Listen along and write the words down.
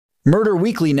Murder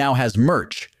Weekly now has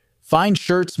merch. Find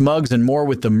shirts, mugs, and more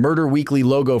with the Murder Weekly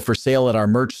logo for sale at our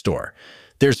merch store.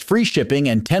 There's free shipping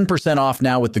and 10% off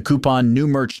now with the coupon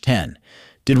NEWMERCH10.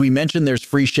 Did we mention there's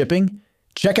free shipping?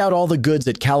 Check out all the goods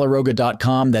at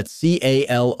calaroga.com, that's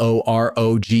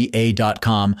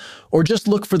CALOROGA.com, or just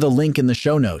look for the link in the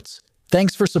show notes.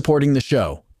 Thanks for supporting the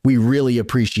show. We really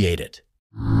appreciate it.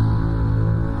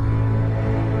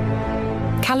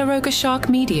 Calaroga Shark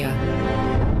Media.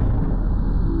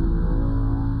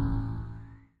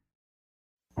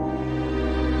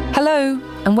 Hello,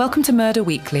 and welcome to Murder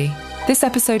Weekly. This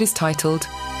episode is titled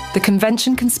The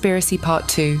Convention Conspiracy Part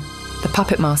 2, The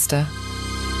Puppet Master.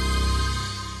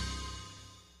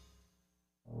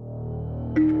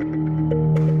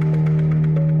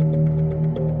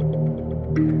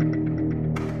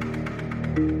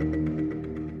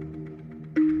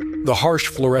 The harsh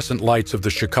fluorescent lights of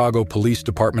the Chicago Police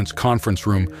Department's conference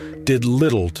room did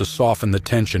little to soften the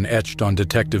tension etched on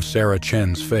Detective Sarah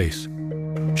Chen's face.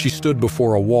 She stood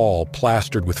before a wall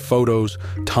plastered with photos,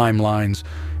 timelines,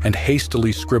 and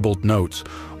hastily scribbled notes,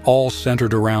 all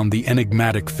centered around the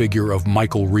enigmatic figure of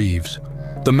Michael Reeves,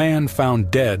 the man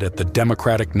found dead at the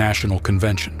Democratic National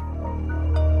Convention.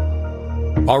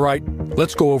 "All right,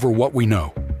 let's go over what we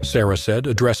know," Sarah said,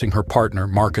 addressing her partner,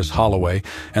 Marcus Holloway,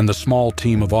 and the small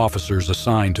team of officers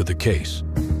assigned to the case.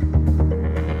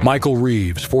 Michael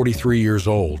Reeves, 43 years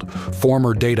old,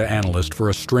 former data analyst for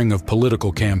a string of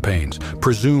political campaigns,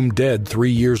 presumed dead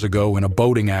 3 years ago in a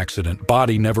boating accident,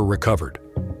 body never recovered.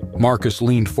 Marcus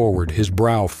leaned forward, his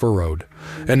brow furrowed.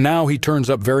 And now he turns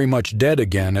up very much dead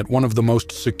again at one of the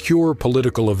most secure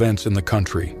political events in the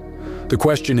country. The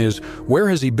question is, where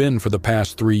has he been for the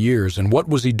past 3 years, and what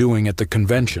was he doing at the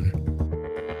convention?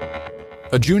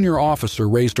 A junior officer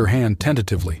raised her hand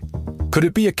tentatively. Could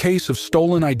it be a case of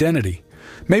stolen identity?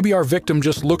 Maybe our victim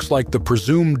just looks like the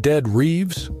presumed dead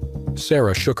Reeves?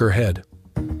 Sarah shook her head.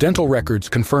 Dental records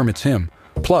confirm it's him.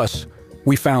 Plus,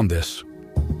 we found this.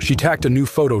 She tacked a new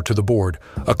photo to the board,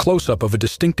 a close-up of a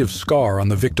distinctive scar on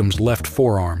the victim's left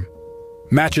forearm.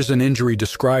 Matches an injury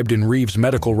described in Reeves'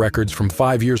 medical records from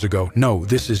 5 years ago. No,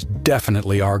 this is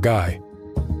definitely our guy.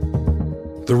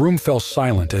 The room fell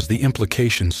silent as the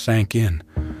implications sank in.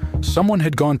 Someone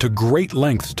had gone to great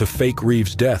lengths to fake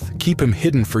Reeves' death, keep him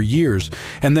hidden for years,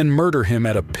 and then murder him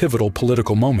at a pivotal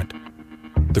political moment.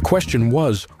 The question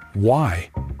was,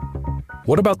 why?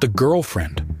 "What about the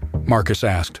girlfriend?" Marcus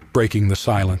asked, breaking the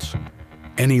silence.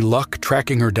 "Any luck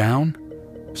tracking her down?"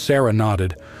 Sarah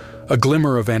nodded, a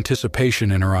glimmer of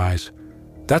anticipation in her eyes.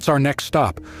 "That's our next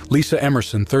stop. Lisa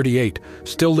Emerson, 38,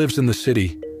 still lives in the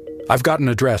city. I've got an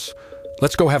address.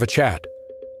 Let's go have a chat."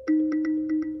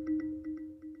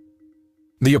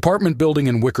 The apartment building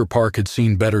in Wicker Park had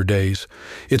seen better days,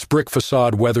 its brick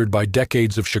facade weathered by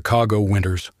decades of Chicago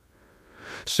winters.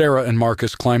 Sarah and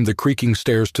Marcus climbed the creaking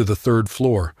stairs to the 3rd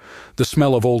floor, the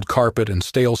smell of old carpet and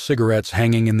stale cigarettes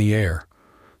hanging in the air.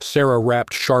 Sarah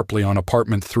rapped sharply on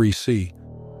apartment 3C.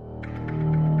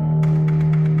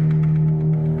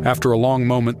 After a long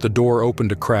moment, the door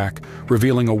opened a crack,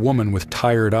 revealing a woman with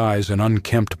tired eyes and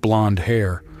unkempt blonde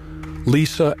hair.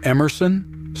 "Lisa Emerson?"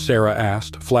 Sarah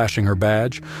asked, flashing her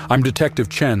badge. "I'm Detective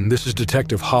Chen. This is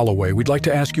Detective Holloway. We'd like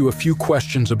to ask you a few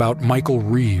questions about Michael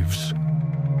Reeves."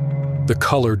 The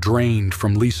color drained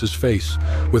from Lisa's face.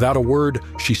 Without a word,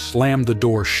 she slammed the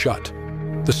door shut.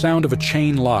 The sound of a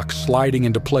chain lock sliding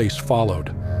into place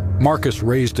followed. Marcus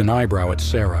raised an eyebrow at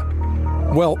Sarah.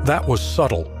 "Well, that was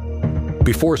subtle."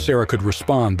 Before Sarah could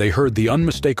respond, they heard the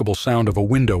unmistakable sound of a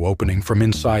window opening from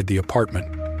inside the apartment.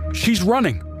 "She's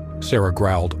running!" Sarah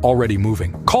growled, already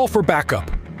moving. "Call for backup!"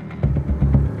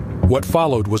 What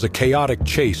followed was a chaotic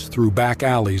chase through back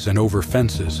alleys and over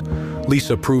fences,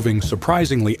 Lisa proving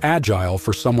surprisingly agile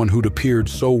for someone who'd appeared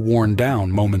so worn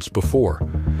down moments before.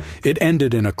 It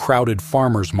ended in a crowded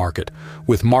farmer's market,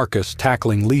 with Marcus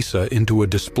tackling Lisa into a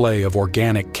display of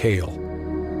organic kale.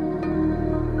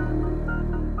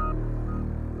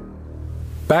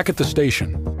 Back at the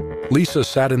station, Lisa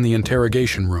sat in the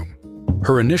interrogation room,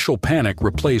 her initial panic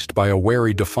replaced by a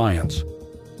wary defiance.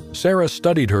 Sarah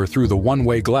studied her through the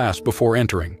one-way glass before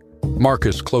entering,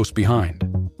 Marcus close behind.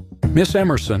 "Miss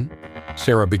Emerson,"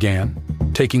 Sarah began,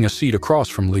 taking a seat across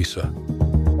from Lisa.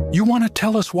 "You want to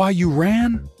tell us why you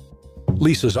ran?"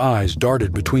 Lisa's eyes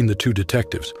darted between the two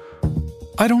detectives.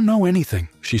 "I don't know anything,"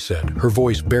 she said, her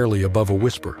voice barely above a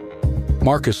whisper.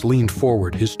 Marcus leaned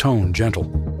forward, his tone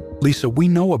gentle. "Lisa, we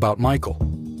know about Michael.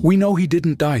 We know he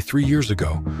didn't die 3 years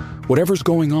ago. Whatever's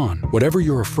going on, whatever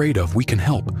you're afraid of, we can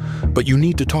help. But you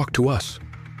need to talk to us."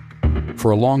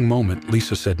 For a long moment,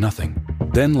 Lisa said nothing.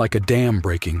 Then, like a dam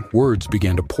breaking, words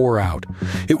began to pour out.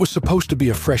 "It was supposed to be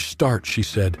a fresh start," she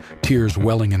said, tears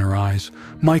welling in her eyes.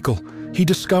 "Michael, he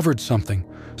discovered something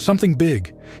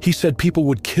big. He said people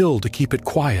would kill to keep it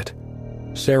quiet."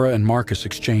 Sarah and Marcus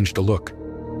exchanged a look.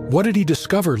 "What did he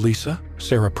discover, Lisa?"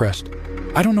 Sarah pressed.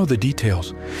 "I don't know the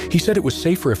details. He said it was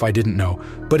safer if I didn't know,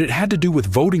 but it had to do with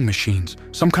voting machines,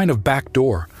 some kind of back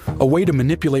door, a way to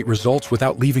manipulate results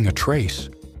without leaving a trace."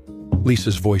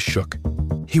 Lisa's voice shook.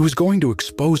 "He was going to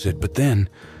expose it, but then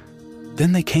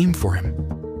they came for him."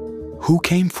 "Who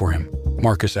came for him?"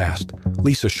 Marcus asked.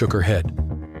 Lisa shook her head.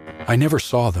 "I never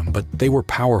saw them, but they were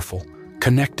powerful,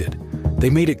 connected. They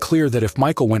made it clear that if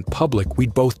Michael went public,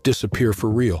 we'd both disappear for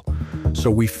real. So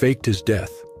we faked his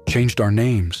death, changed our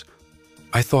names.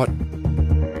 I thought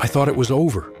it was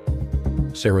over."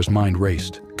 Sarah's mind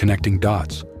raced, connecting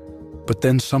dots. But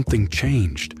then something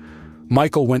changed.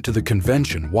 Michael went to the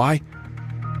convention. Why?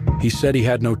 "He said he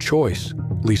had no choice,"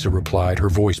 Lisa replied, her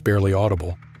voice barely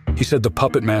audible. "He said the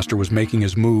puppet master was making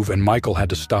his move and Michael had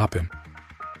to stop him."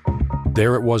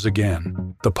 There it was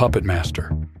again, the puppet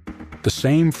master. The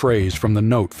same phrase from the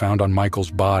note found on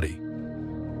Michael's body.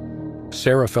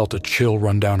 Sarah felt a chill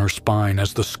run down her spine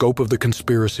as the scope of the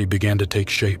conspiracy began to take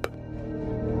shape.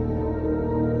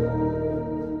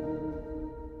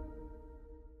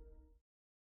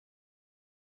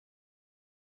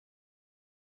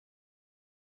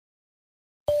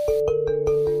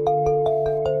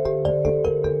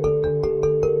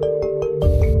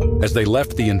 As they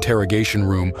left the interrogation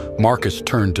room, Marcus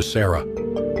turned to Sarah.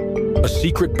 "A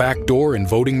secret back door in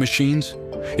voting machines?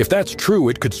 If that's true,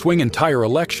 it could swing entire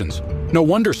elections. No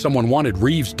wonder someone wanted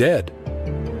Reeves dead."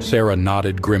 Sarah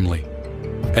nodded grimly.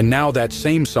 "And now that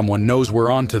same someone knows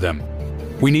we're onto them.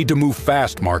 We need to move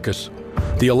fast, Marcus.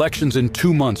 The election's in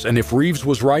 2 months, and if Reeves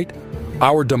was right,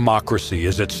 our democracy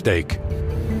is at stake."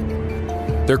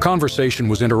 Their conversation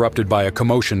was interrupted by a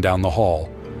commotion down the hall.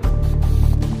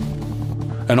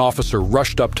 An officer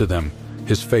rushed up to them,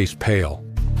 his face pale.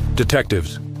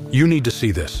 "Detectives, you need to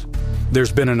see this.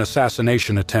 There's been an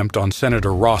assassination attempt on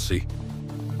Senator Rossi."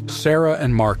 Sarah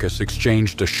and Marcus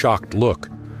exchanged a shocked look.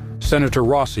 Senator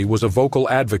Rossi was a vocal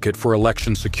advocate for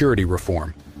election security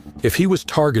reform. If he was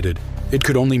targeted, it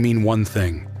could only mean one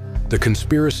thing. The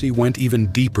conspiracy went even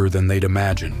deeper than they'd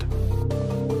imagined.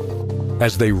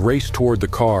 As they raced toward the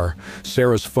car,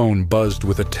 Sarah's phone buzzed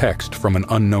with a text from an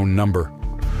unknown number.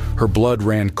 Her blood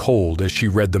ran cold as she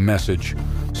read the message.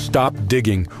 "Stop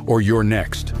digging or you're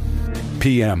next.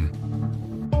 PM."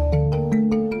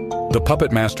 The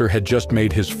puppet master had just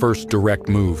made his first direct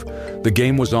move. The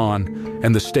game was on,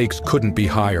 and the stakes couldn't be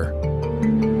higher.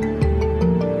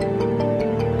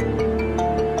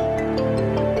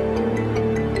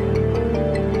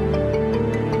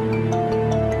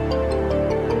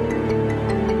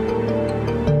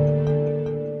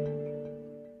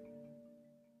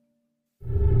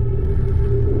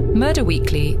 Murder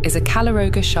Weekly is a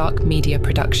Calaroga Shark media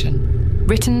production,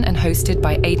 written and hosted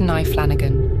by Aidan I.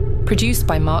 Flanagan, produced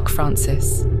by Mark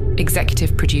Francis,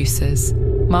 executive producers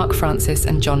Mark Francis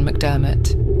and John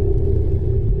McDermott.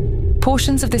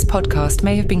 Portions of this podcast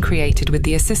may have been created with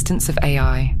the assistance of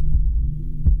AI.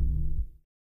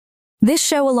 This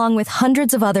show, along with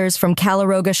hundreds of others from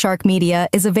Calaroga Shark Media,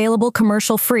 is available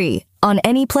commercial-free on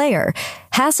any player,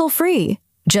 hassle-free.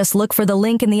 Just look for the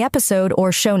link in the episode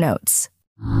or show notes.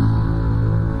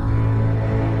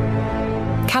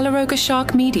 Calaroga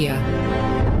Shark Media.